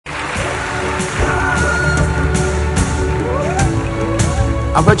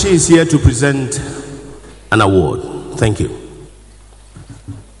Apache is here to present an award. Thank you.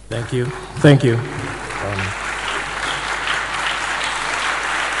 Thank you. Thank you.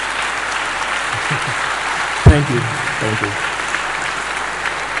 Thank you. Thank you.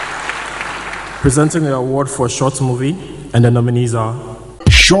 Presenting the award for short movie, and the nominees are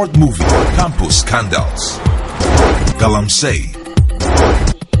Short Movie, Campus Scandals, Galamsey,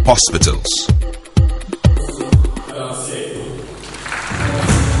 Hospitals.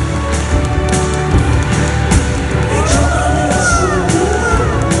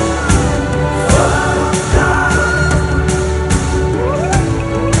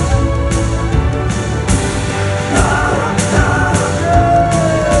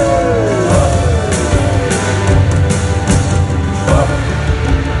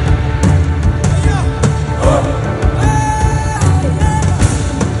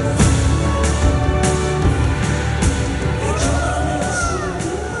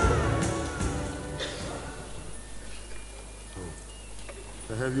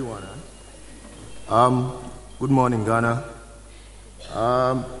 Good morning, Ghana.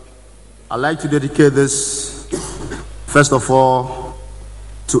 I'd like to dedicate this, first of all,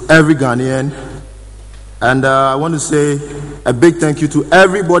 to every Ghanaian, and I want to say a big thank you to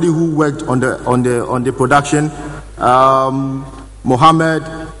everybody who worked on the production. Mohammed,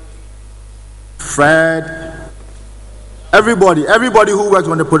 Fred, everybody who worked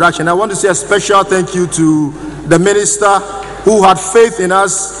on the production. I want to say a special thank you to the minister who had faith in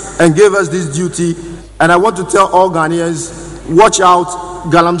us and gave us this duty. And I want to tell all Ghanaians, watch out.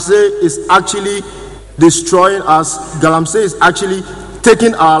 Galamsey is actually destroying us. Galamsey is actually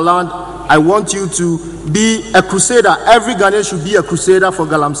taking our land. I want you to be a crusader. Every Ghanaian should be a crusader for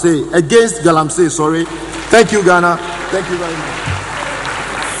Galamsey, against Galamsey, sorry. Thank you, Ghana. Thank you very much.